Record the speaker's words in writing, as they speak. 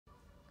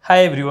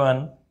Hi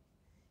everyone,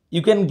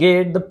 you can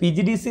get the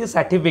PGDCA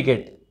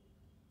certificate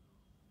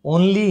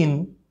only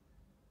in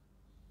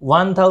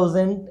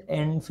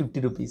 1050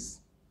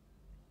 rupees.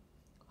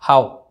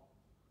 How?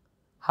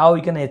 How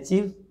you can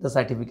achieve the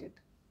certificate?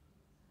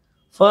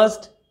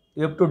 First,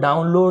 you have to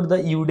download the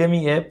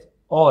Udemy app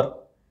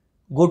or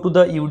go to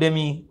the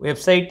Udemy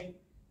website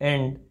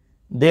and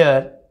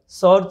there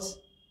search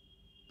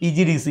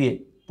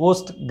PGDCA,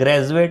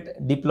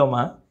 Postgraduate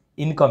Diploma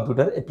in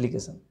Computer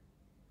Application.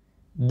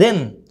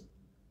 Then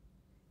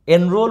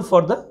enroll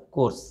for the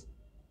course.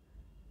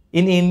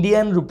 In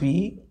Indian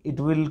rupee,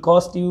 it will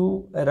cost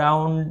you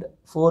around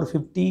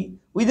 450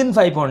 within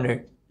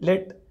 500.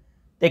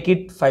 Take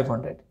it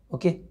 500.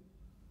 Okay.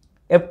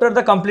 After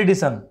the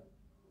completion,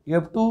 you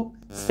have to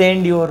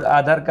send your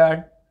Aadhar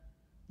card,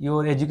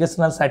 your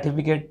educational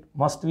certificate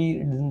must be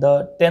in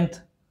the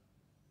 10th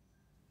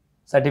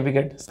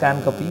certificate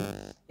scan copy,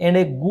 and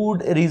a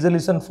good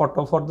resolution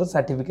photo for the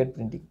certificate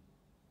printing.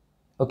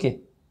 Okay.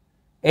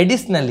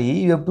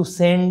 Additionally, you have to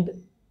send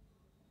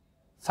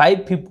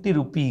 550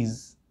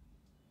 rupees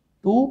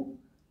to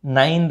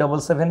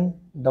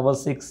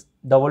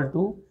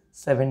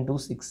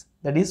 97766222726,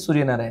 that is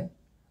Suryanarayan.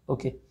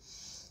 Okay,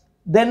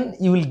 then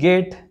you will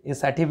get a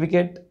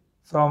certificate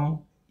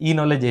from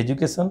eknowledge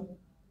education,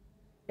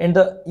 and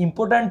the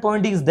important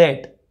point is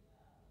that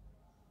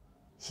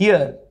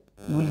here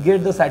you will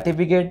get the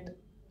certificate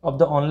of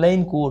the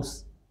online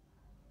course,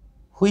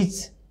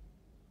 which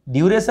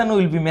duration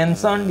will be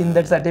mentioned in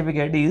that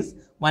certificate is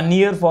 1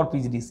 year for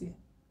PGDCA.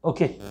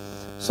 Okay,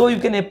 so you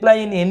can apply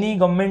in any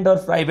government or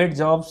private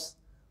jobs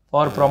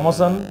for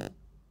promotion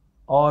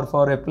or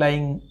for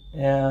applying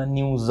a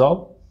new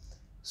job.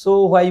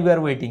 So why we are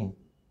waiting?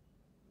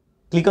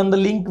 Click on the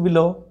link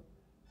below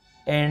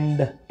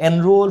and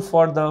enroll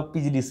for the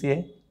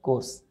PGDCA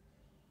course.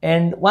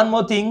 And one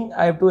more thing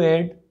I have to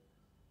add,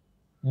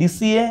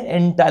 DCA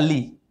and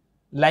Tally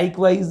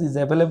likewise is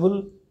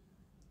available.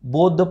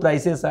 Both the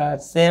prices are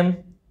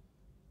same,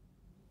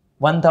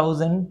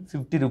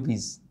 1050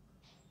 rupees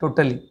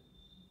totally,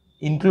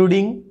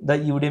 including the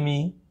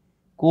Udemy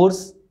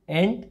course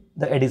and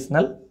the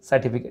additional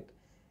certificate.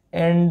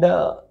 And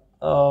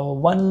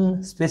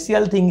one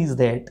special thing is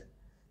that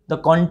the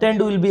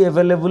content will be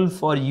available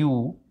for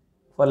you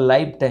for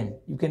lifetime.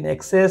 You can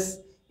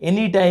access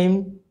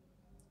anytime,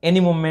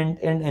 any moment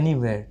and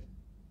anywhere.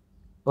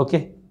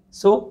 Okay,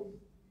 so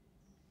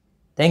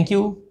thank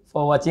you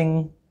for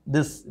watching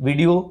this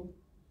video,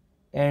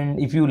 and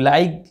if you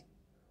like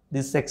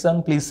this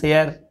section, please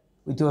share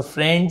with your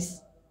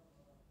friends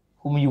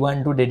whom you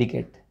want to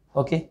dedicate.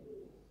 Okay,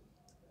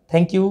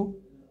 thank you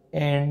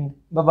and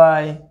bye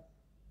bye.